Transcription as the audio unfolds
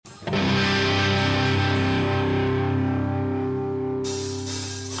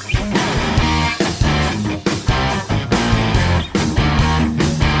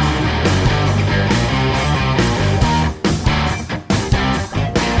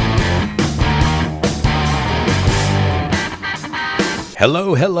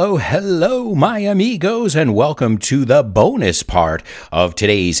Hello, hello, hello, my amigos, and welcome to the bonus part of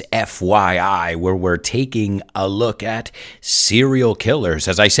today's FYI, where we're taking a look at serial killers.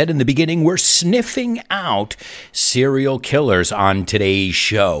 As I said in the beginning, we're sniffing out serial killers on today's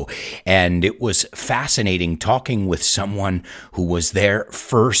show, and it was fascinating talking with someone who was there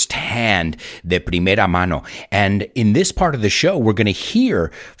firsthand, de primera mano. And in this part of the show, we're going to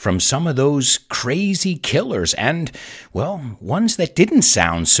hear from some of those crazy killers and, well, ones that didn't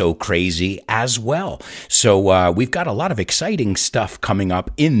sound so crazy as well. So we've got a lot of exciting stuff coming up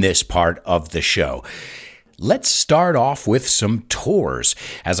in this part of the show. Let's start off with some tours.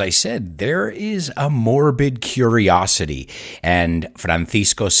 As I said, there is a morbid curiosity, and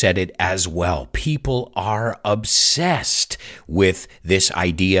Francisco said it as well. People are obsessed with this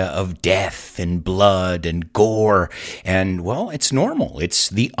idea of death and blood and gore, and, well, it's normal. It's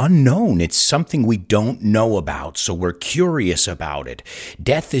the unknown. It's something we don't know about, so we're curious about it.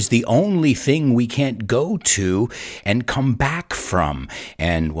 Death is the only thing we can't go to and come back from,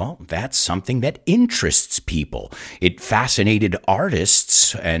 and, well, that's something that interests people. It fascinated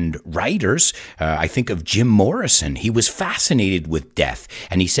artists and writers. I think of Jim Morrison. He was fascinated with death,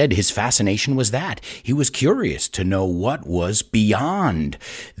 and he said his fascination was that. He was curious to know what was beyond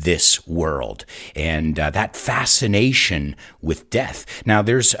this world, and that fascination with death. Now,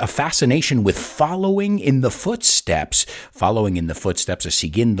 there's a fascination with following in the footsteps,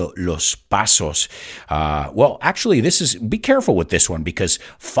 siguiendo los pasos. Well, actually, be careful with this one, because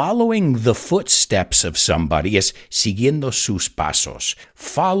following the footsteps of somebody is siguiendo sus pasos.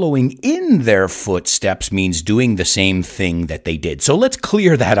 Following in their footsteps means doing the same thing that they did. So let's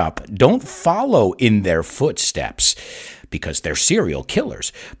clear that up. Don't follow in their footsteps, because they're serial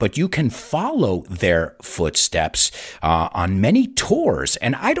killers, but you can follow their footsteps on many tours.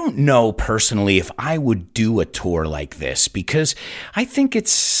 And I don't know personally if I would do a tour like this, because I think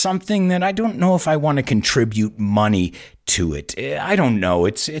it's something that I don't know if I want to contribute money to it. I don't know.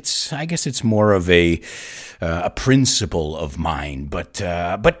 I guess it's more of a principle of mine. But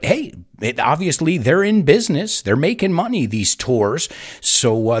hey, obviously they're in business. They're making money, these tours.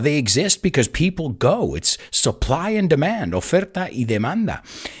 So they exist because people go. It's supply and demand, oferta y demanda.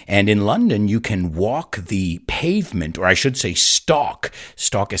 And in London, you can walk the pavement, or I should say stalk.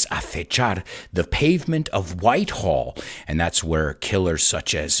 Stalk is acechar, the pavement of Whitehall. And that's where killers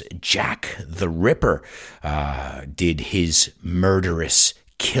such as Jack the Ripper did his murderous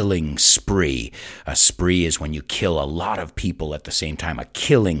killing spree. A spree is when you kill a lot of people at the same time, a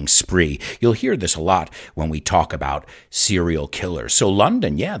killing spree. You'll hear this a lot when we talk about serial killers. So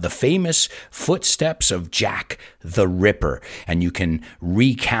London, yeah, the famous footsteps of Jack the Ripper. And you can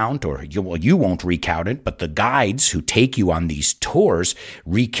recount, or you won't recount it, but the guides who take you on these tours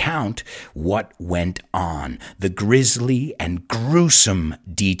recount what went on. The grisly and gruesome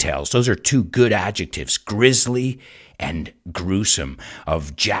details. Those are two good adjectives, grisly and gruesome,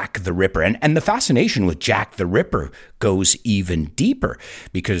 of Jack the Ripper. And the fascination with Jack the Ripper goes even deeper,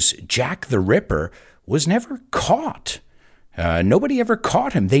 because Jack the Ripper was never caught. Nobody ever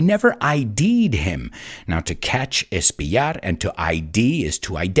caught him. They never ID'd him. Now, to catch es pillar, and to ID is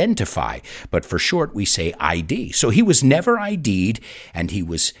to identify. But for short, we say ID. So he was never ID'd, and he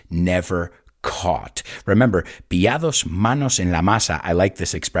was never caught. Remember, pillados manos en la masa, I like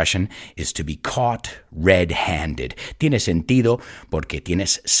this expression, is to be caught red-handed. Tiene sentido porque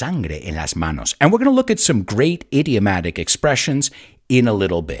tienes sangre en las manos. And we're going to look at some great idiomatic expressions in a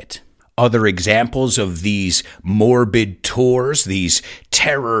little bit. Other examples of these morbid tours, these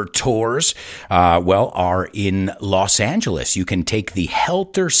terror tours, are in Los Angeles. You can take the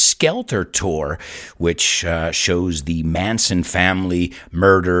Helter Skelter tour, which shows the Manson family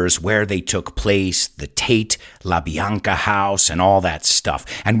murders, where they took place, the Tate LaBianca house, and all that stuff.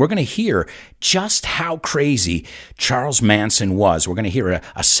 And we're going to hear just how crazy Charles Manson was. We're going to hear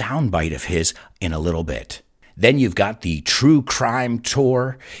a soundbite of his in a little bit. Then you've got the True Crime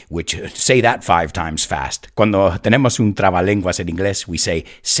Tour, which, say that 5 times fast. Cuando tenemos un trabalenguas en inglés, we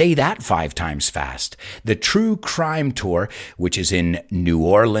say that 5 times fast. The True Crime Tour, which is in New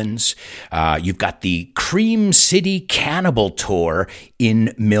Orleans. You've got the Cream City Cannibal Tour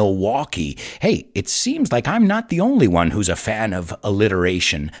in Milwaukee. Hey, it seems like I'm not the only one who's a fan of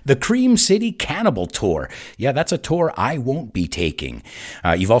alliteration. The Cream City Cannibal Tour. Yeah, that's a tour I won't be taking.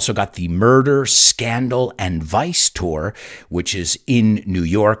 You've also got the Murder, Scandal, and Vice tour, which is in New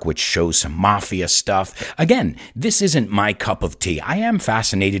York, which shows some mafia stuff. Again, this isn't my cup of tea. I am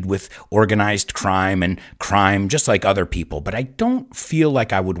fascinated with organized crime and crime just like other people, but I don't feel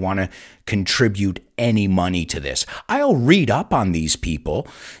like I would want to contribute any money to this. I'll read up on these people,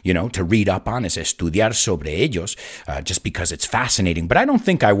 to read up on is estudiar sobre ellos, just because it's fascinating, but I don't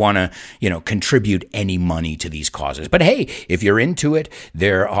think I want to, contribute any money to these causes. But hey, if you're into it,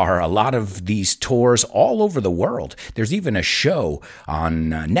 there are a lot of these tours all over the world. There's even a show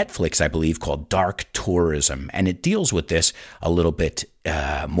on Netflix, I believe, called Dark Tourism, and it deals with this a little bit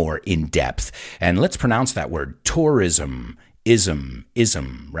more in depth. And let's pronounce that word, tourism. Ism,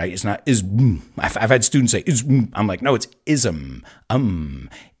 right? It's not ism. I've had students say ism. I'm like, no, it's ism.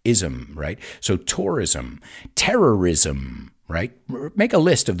 Ism, right? So tourism, terrorism, right? Make a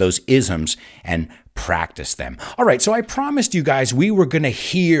list of those isms and practice them. All right, so I promised you guys we were going to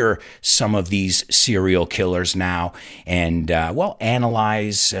hear some of these serial killers now and,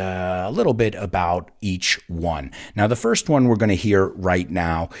 analyze a little bit about each one. Now, the first one we're going to hear right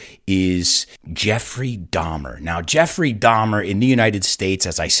now is Jeffrey Dahmer. Now, Jeffrey Dahmer in the United States,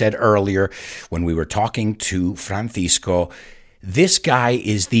 as I said earlier when we were talking to Francisco, this guy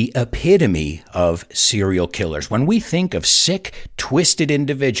is the epitome of serial killers. When we think of sick, twisted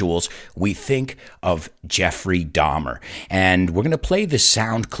individuals, we think of Jeffrey Dahmer. And we're going to play this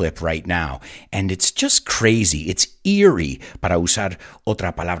sound clip right now. And it's just crazy. It's eerie, para usar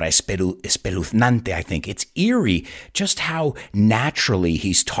otra palabra, espeluznante, I think. It's eerie just how naturally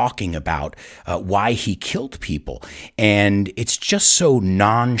he's talking about why he killed people. And it's just so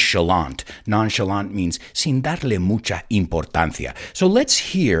nonchalant. Nonchalant means sin darle mucha importancia. So let's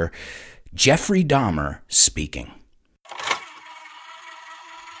hear Jeffrey Dahmer speaking.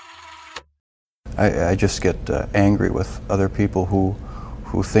 I just get angry with other people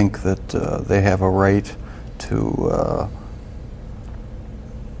who think that they have a right to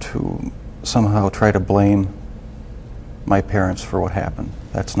somehow try to blame my parents for what happened.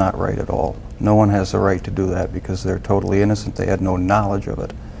 That's not right at all. No one has the right to do that because they're totally innocent. They had no knowledge of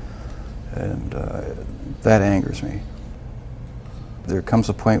it. And that angers me. There comes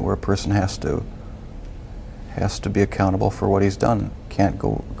a point where a person has to be accountable for what he's done. Can't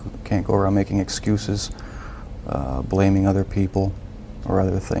go around making excuses, blaming other people or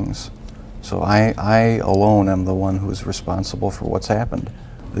other things. So I alone am the one who's responsible for what's happened.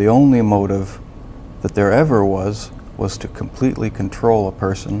 The only motive that there ever was to completely control a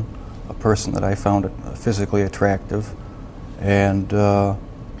person that I found physically attractive, and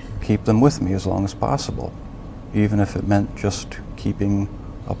keep them with me as long as possible, even if it meant just keeping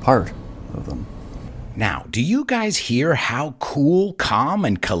a part of them. Now, do you guys hear how cool, calm,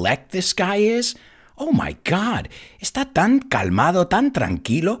 and collect this guy is? Oh my God, está tan calmado, tan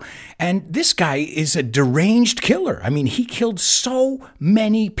tranquilo. And this guy is a deranged killer. I mean, he killed so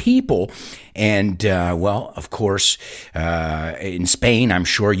many people. And, of course, in Spain, I'm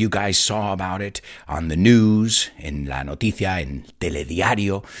sure you guys saw about it on the news, in La Noticia, in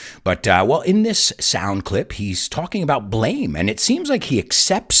Telediario. But, in this sound clip, he's talking about blame. And it seems like he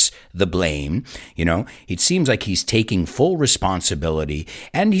accepts the blame. It seems like he's taking full responsibility.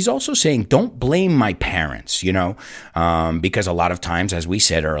 And he's also saying, don't blame my parents, because a lot of times, as we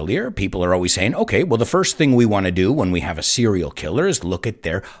said earlier, people are always saying, okay, well, the first thing we want to do when we have a serial killer is look at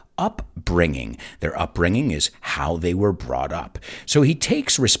their upbringing. Their upbringing is how they were brought up. So he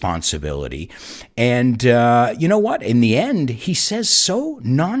takes responsibility. And you know what? In the end, he says so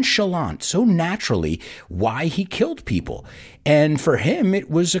nonchalant, so naturally why he killed people. And for him,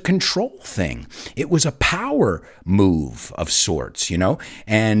 it was a control thing. It was a power move of sorts,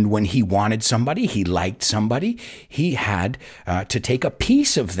 And when he wanted somebody, he liked somebody, he had to take a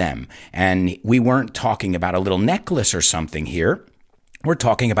piece of them. And we weren't talking about a little necklace or something here. We're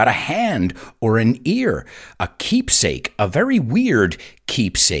talking about a hand or an ear, a keepsake, a very weird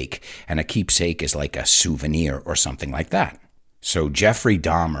keepsake. And a keepsake is like a souvenir or something like that. So Jeffrey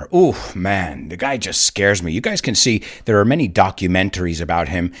Dahmer, oh man, the guy just scares me. You guys can see there are many documentaries about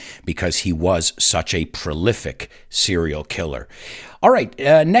him because he was such a prolific serial killer. All right,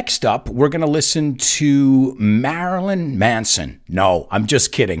 next up, we're going to listen to Marilyn Manson. No, I'm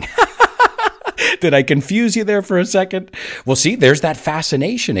just kidding. Did I confuse you there for a second? Well, see, there's that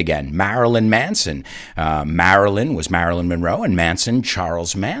fascination again. Marilyn Manson. Marilyn was Marilyn Monroe and Manson,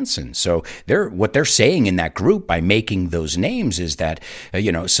 Charles Manson. So what they're saying in that group by making those names is that,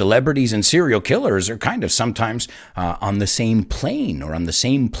 celebrities and serial killers are kind of sometimes on the same plane or on the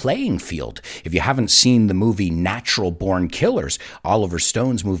same playing field. If you haven't seen the movie Natural Born Killers, Oliver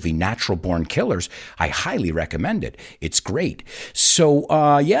Stone's movie Natural Born Killers, I highly recommend it. It's great. So,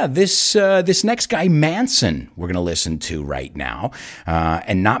 this next next guy, Manson, we're going to listen to right now,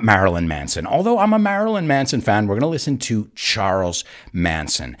 and not Marilyn Manson. Although I'm a Marilyn Manson fan, we're going to listen to Charles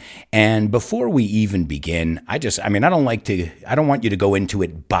Manson. And before we even begin, I don't want you to go into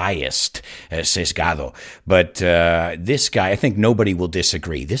it biased, sesgado. But this guy, I think nobody will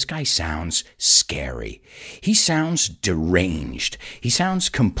disagree. This guy sounds scary. He sounds deranged. He sounds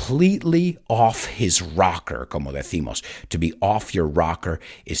completely off his rocker, como decimos. To be off your rocker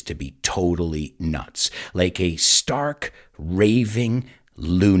is to be totally nuts. Like a stark, raving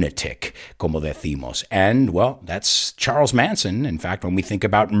lunatic, como decimos. And, well, that's Charles Manson. In fact, when we think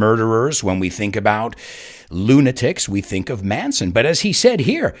about murderers, when we think about lunatics, we think of Manson. But as he said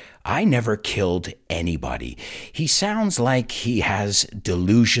here, I never killed anybody. He sounds like he has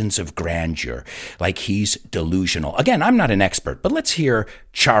delusions of grandeur, like he's delusional. Again, I'm not an expert, but let's hear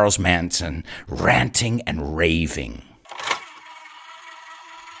Charles Manson ranting and raving.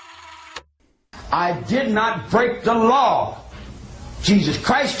 I did not break the law. Jesus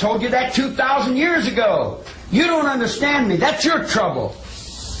Christ told you that 2,000 years ago. You don't understand me. That's your trouble.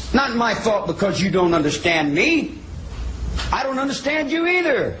 Not my fault because you don't understand me. I don't understand you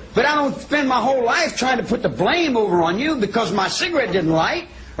either. But I don't spend my whole life trying to put the blame over on you because my cigarette didn't light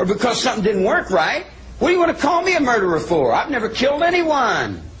or because something didn't work right. What do you want to call me a murderer for? I've never killed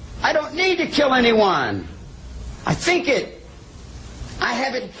anyone. I don't need to kill anyone. I think it. I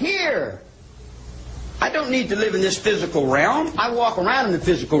have it here. I don't need to live in this physical realm. I walk around in the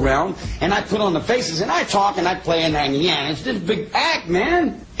physical realm, and I put on the faces, and I talk, and I play, and it's this big act,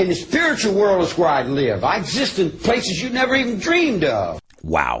 man. In the spiritual world is where I live. I exist in places you never even dreamed of.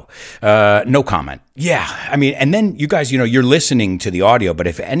 Wow. No comment. Yeah. I mean, and then you guys, you're listening to the audio, but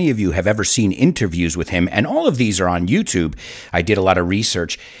if any of you have ever seen interviews with him, and all of these are on YouTube, I did a lot of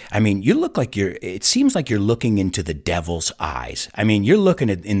research. I mean, you look like it seems like you're looking into the devil's eyes. I mean, you're looking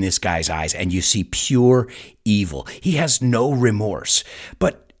in this guy's eyes and you see pure evil. He has no remorse.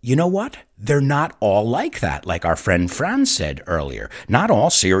 But you know what? They're not all like that, like our friend Franz said earlier. Not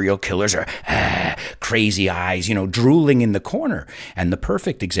all serial killers are crazy eyes, drooling in the corner. And the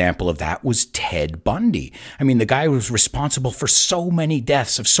perfect example of that was Ted Bundy. I mean, the guy was responsible for so many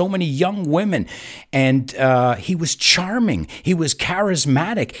deaths of so many young women. And he was charming. He was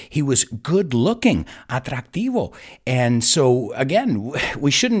charismatic. He was good looking, atractivo. And so, again,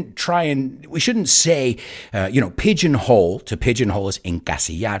 we shouldn't say, pigeonhole. To pigeonhole is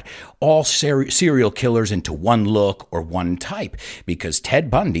encasillar all serial killers into one look or one type, because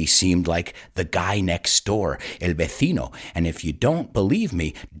Ted Bundy seemed like the guy next door, el vecino. And if you don't believe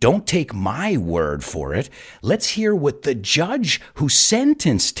me, don't take my word for it. Let's hear what the judge who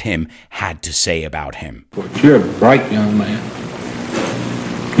sentenced him had to say about him. But you're a bright young man.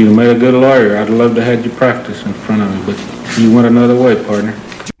 You'd have made a good lawyer. I'd love to have you practice in front of me, but you went another way, partner.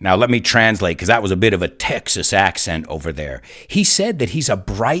 Now, let me translate, because that was a bit of a Texas accent over there. He said that he's a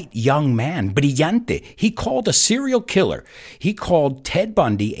bright young man, brillante. He called a serial killer. He called Ted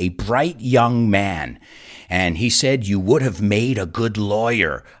Bundy a bright young man. And he said, you would have made a good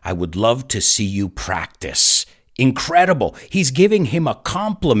lawyer. I would love to see you practice. Incredible. He's giving him a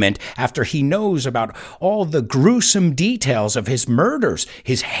compliment after he knows about all the gruesome details of his murders,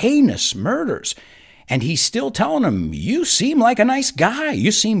 his heinous murders. And he's still telling him, you seem like a nice guy.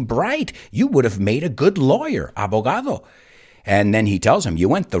 You seem bright. You would have made a good lawyer, abogado. And then he tells him, you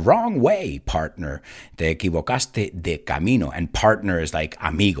went the wrong way, partner. Te equivocaste de camino. And partner is like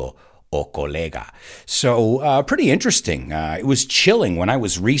amigo o colega. So pretty interesting. It was chilling when I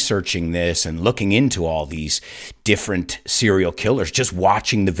was researching this and looking into all these different serial killers, just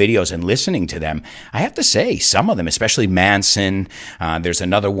watching the videos and listening to them. I have to say, some of them, especially Manson, there's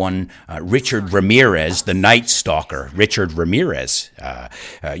another one, Richard Ramirez, the Night Stalker. Richard Ramirez.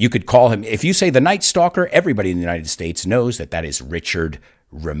 You could call him, if you say the Night Stalker, everybody in the United States knows that is Richard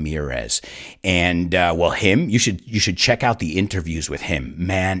Ramirez. And him, you should check out the interviews with him.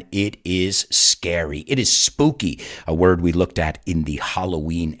 Man, it is scary. It is spooky, a word we looked at in the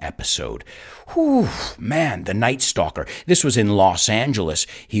Halloween episode. Whew, man, the Night Stalker. This was in Los Angeles.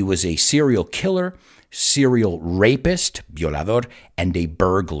 He was a serial killer, serial rapist, violador, and a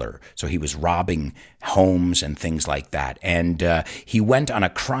burglar. So he was robbing homes and things like that. And he went on a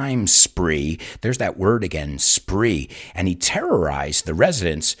crime spree. There's that word again, spree. And he terrorized the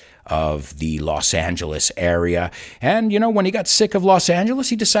residents of the Los Angeles area. And, when he got sick of Los Angeles,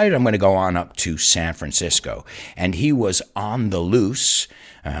 he decided, I'm going to go on up to San Francisco. And he was on the loose,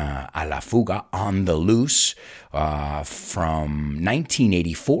 a la fuga, on the loose, from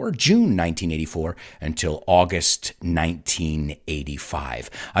 1984, June 1984, until August 1985.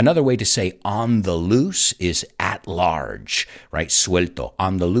 Another way to say on the loose loose is at large, right? Suelto,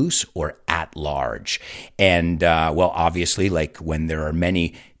 on the loose or at large. And, well, obviously, like when there are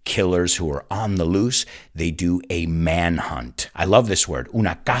many killers who are on the loose, they do a manhunt. I love this word,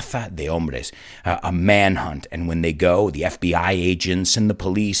 una caza de hombres, a manhunt. And when they go, the FBI agents and the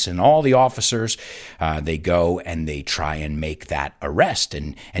police and all the officers, they go and they try and make that arrest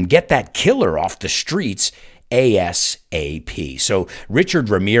and get that killer off the streets ASAP. So Richard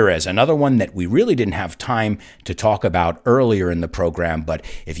Ramirez, another one that we really didn't have time to talk about earlier in the program, but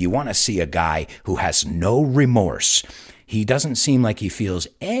if you want to see a guy who has no remorse, he doesn't seem like he feels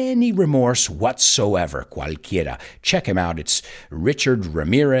any remorse whatsoever, cualquiera. Check him out. It's Richard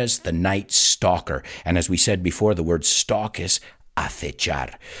Ramirez, the Night Stalker. And as we said before, the word stalk is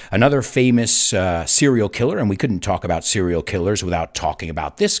acechar. Another famous serial killer, and we couldn't talk about serial killers without talking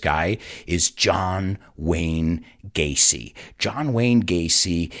about this guy, is John Wayne Gacy. John Wayne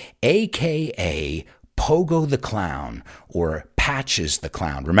Gacy, a.k.a. Pogo the Clown, or Patches the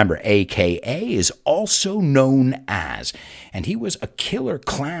Clown. Remember, AKA is also known as. And he was a killer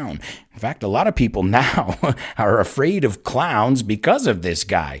clown. In fact, a lot of people now are afraid of clowns because of this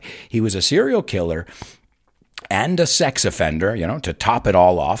guy. He was a serial killer and a sex offender, to top it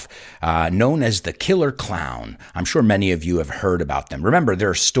all off, known as the Killer Clown. I'm sure many of you have heard about them. Remember, there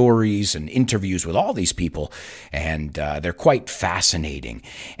are stories and interviews with all these people, and they're quite fascinating.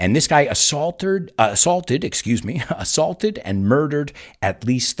 And this guy assaulted and murdered at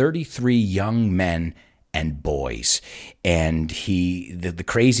least 33 young men and boys. And the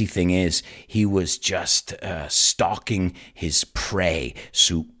crazy thing is, he was just stalking his prey,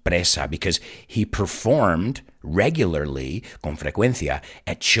 su presa, because he performed regularly, con frecuencia,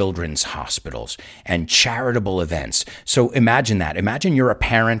 at children's hospitals and charitable events. So imagine that. Imagine you're a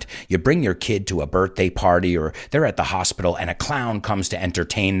parent, you bring your kid to a birthday party or they're at the hospital and a clown comes to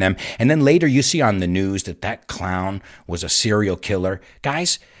entertain them. And then later you see on the news that clown was a serial killer.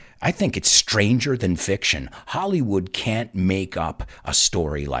 Guys, I think it's stranger than fiction. Hollywood can't make up a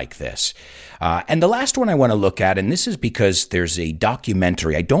story like this. And the last one I want to look at, and this is because there's a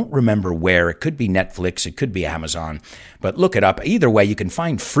documentary. I don't remember where. It could be Netflix. It could be Amazon. But look it up. Either way, you can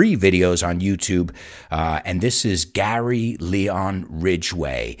find free videos on YouTube. And this is Gary Leon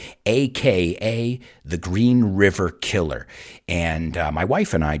Ridgway, a.k.a. the Green River Killer. And my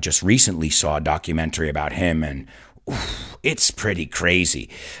wife and I just recently saw a documentary about him, and it's pretty crazy.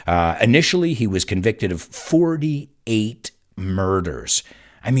 Initially, he was convicted of 48 murders.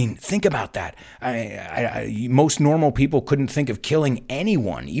 I mean, think about that. Most normal people couldn't think of killing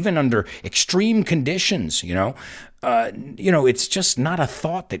anyone, even under extreme conditions, It's just not a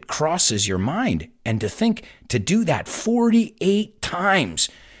thought that crosses your mind. And to do that 48 times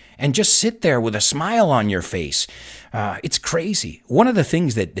and just sit there with a smile on your face, it's crazy. One of the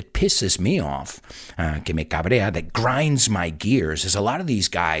things that pisses me off, que me cabrea, that grinds my gears, is a lot of these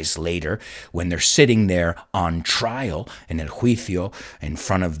guys later, when they're sitting there on trial, in el juicio, in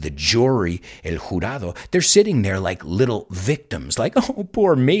front of the jury, el jurado, they're sitting there like little victims, like, oh,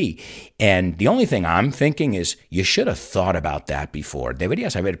 poor me. And the only thing I'm thinking is, you should have thought about that before.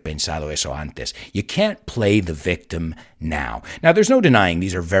 Deberías haber pensado eso antes. You can't play the victim now. Now, there's no denying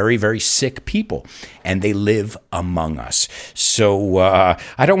these are very, very sick people, and they live among us. So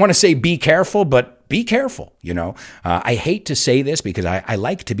I don't want to say be careful, but be careful, I hate to say this because I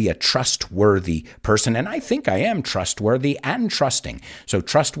like to be a trustworthy person, and I think I am trustworthy and trusting. So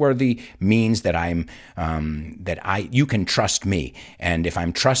trustworthy means that you can trust me. And if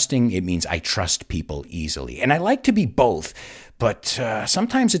I'm trusting, it means I trust people easily. And I like to be both, but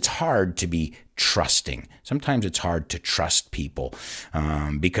sometimes it's hard to be trusting. Sometimes it's hard to trust people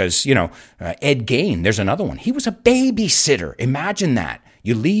because, Ed Gein, there's another one. He was a babysitter. Imagine that.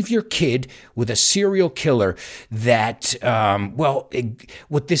 You leave your kid with a serial killer that,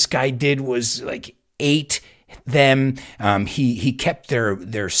 what this guy did was like ate them. He kept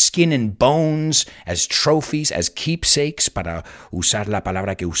their skin and bones as trophies, as keepsakes, para usar la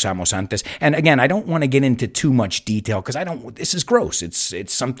palabra que usamos antes. And again, I don't want to get into too much detail because this is gross.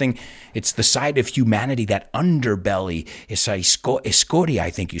 It's something, it's the side of humanity, that underbelly, esa escoria, I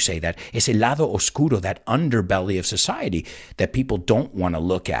think you say that, ese lado oscuro, that underbelly of society that people don't want to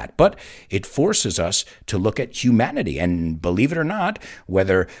look at. But it forces us to look at humanity. And believe it or not,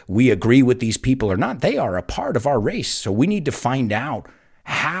 whether we agree with these people or not, they are a part of our race. So we need to find out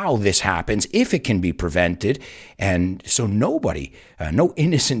how this happens, if it can be prevented, and so nobody, no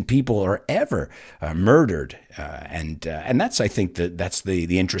innocent people are ever murdered. And that's, I think, that's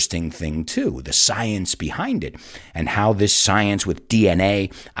the interesting thing too, the science behind it, and how this science with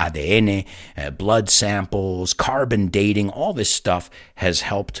DNA, ADN, blood samples, carbon dating, all this stuff has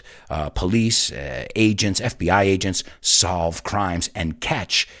helped police agents, FBI agents, solve crimes and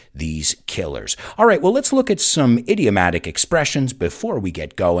catch these killers. All right, well, let's look at some idiomatic expressions before we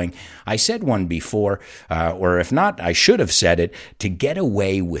get going. I said one before, or if not, I should have said it, to get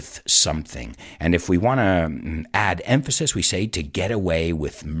away with something. And if we want to add emphasis, we say to get away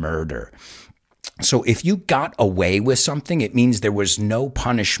with murder. So if you got away with something, it means there was no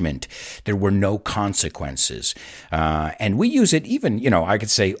punishment. There were no consequences. And we use it even, I could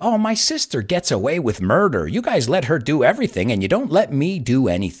say, oh, my sister gets away with murder. You guys let her do everything and you don't let me do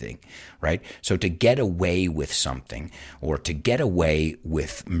anything, right? So to get away with something, or to get away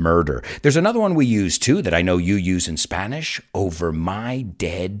with murder. There's another one we use too that I know you use in Spanish, over my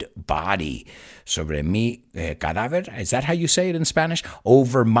dead body. Sobre mi cadáver. Is that how you say it in Spanish?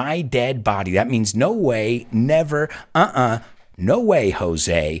 Over my dead body. That means no way, never, no way,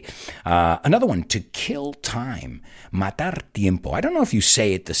 Jose. Another one, to kill time. Matar tiempo. I don't know if you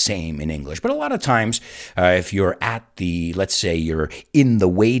say it the same in English, but a lot of times if you're at let's say you're in the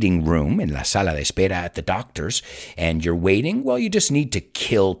waiting room, in la sala de espera at the doctor's, and you're waiting, well, you just need to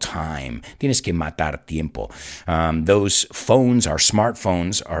kill time. Tienes que matar tiempo. Those phones, our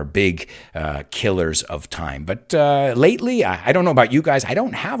smartphones, are big killers of time. But lately, I don't know about you guys, I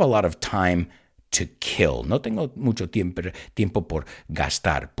don't have a lot of time to kill. No tengo mucho tiempo por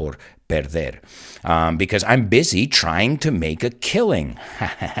gastar, por perder, because I'm busy trying to make a killing.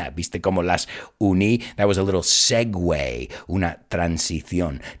 Viste como las uní? That was a little segue, una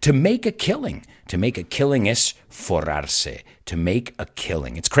transición. To make a killing. To make a killing es forrarse. To make a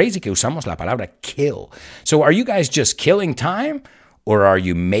killing. It's crazy que usamos la palabra kill. So are you guys just killing time? Or are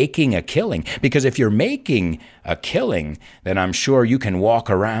you making a killing? Because if you're making a killing, then I'm sure you can walk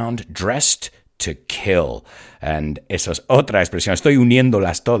around dressed to kill. And eso es otra expresión. Estoy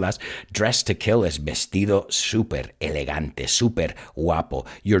uniéndolas todas. Dressed to kill es vestido súper elegante, súper guapo.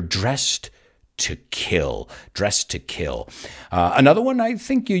 You're dressed to kill. Dressed to kill. Another one, I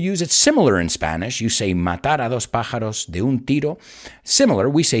think you use it similar in Spanish. You say matar a dos pájaros de un tiro. Similar,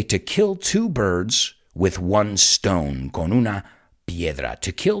 we say to kill two birds with one stone. Con una piedra.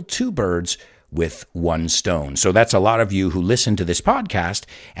 To kill two birds with one stone. So that's a lot of you who listen to this podcast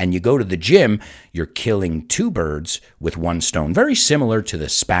and you go to the gym, you're killing two birds with one stone. Very similar to the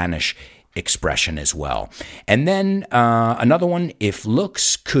Spanish expression as well. And then another one, if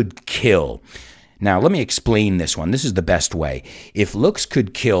looks could kill. Now, let me explain this one. This is the best way. If looks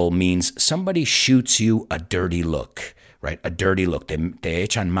could kill means somebody shoots you a dirty look. Right? A dirty look. Te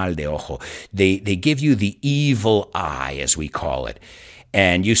echan mal de ojo. They give you the evil eye, as we call it.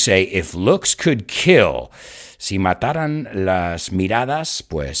 And you say, if looks could kill, si mataran las miradas,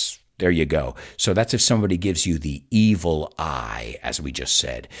 pues there you go. So that's if somebody gives you the evil eye, as we just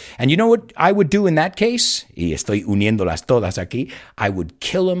said. And you know what I would do in that case? Y estoy uniéndolas todas aquí. I would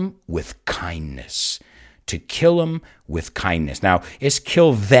kill them with kindness. To kill them with kindness. Now, es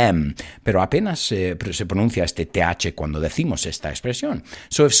kill them, pero apenas se pronuncia este TH cuando decimos esta expresión.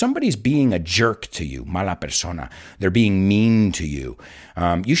 So if somebody's being a jerk to you, mala persona, they're being mean to you,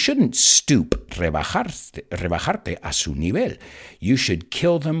 you shouldn't stoop, rebajarte a su nivel. You should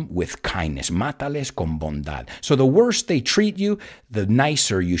kill them with kindness. Mátales con bondad. So the worse they treat you, the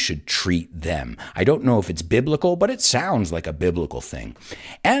nicer you should treat them. I don't know if it's biblical, but it sounds like a biblical thing.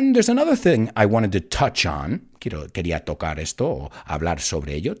 And there's another thing I wanted to touch on. Quería tocar esto, o hablar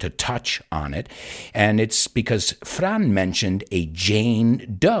sobre ello, to touch on it. And it's because Fran mentioned a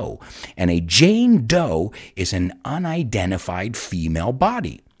Jane Doe. And a Jane Doe is an unidentified female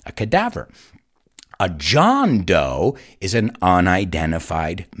body, a cadaver. A John Doe is an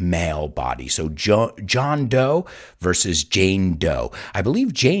unidentified male body. So John Doe versus Jane Doe. I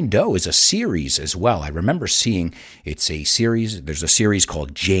believe Jane Doe is a series as well. I remember seeing it's a series. There's a series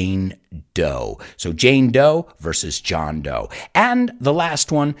called Jane Doe. So Jane Doe versus John Doe. And the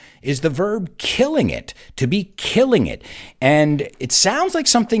last one is the verb killing it, to be killing it. And it sounds like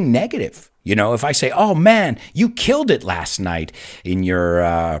something negative. You know, if I say, oh man, you killed it last night in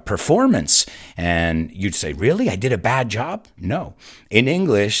your performance, and you'd say, really? I did a bad job? No. In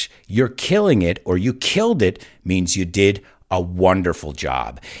English, you're killing it or you killed it means you did a wonderful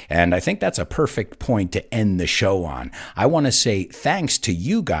job. And I think that's a perfect point to end the show on. I want to say thanks to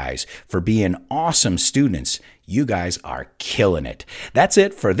you guys for being awesome students. You guys are killing it. That's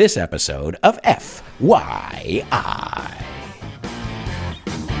it for this episode of FYI.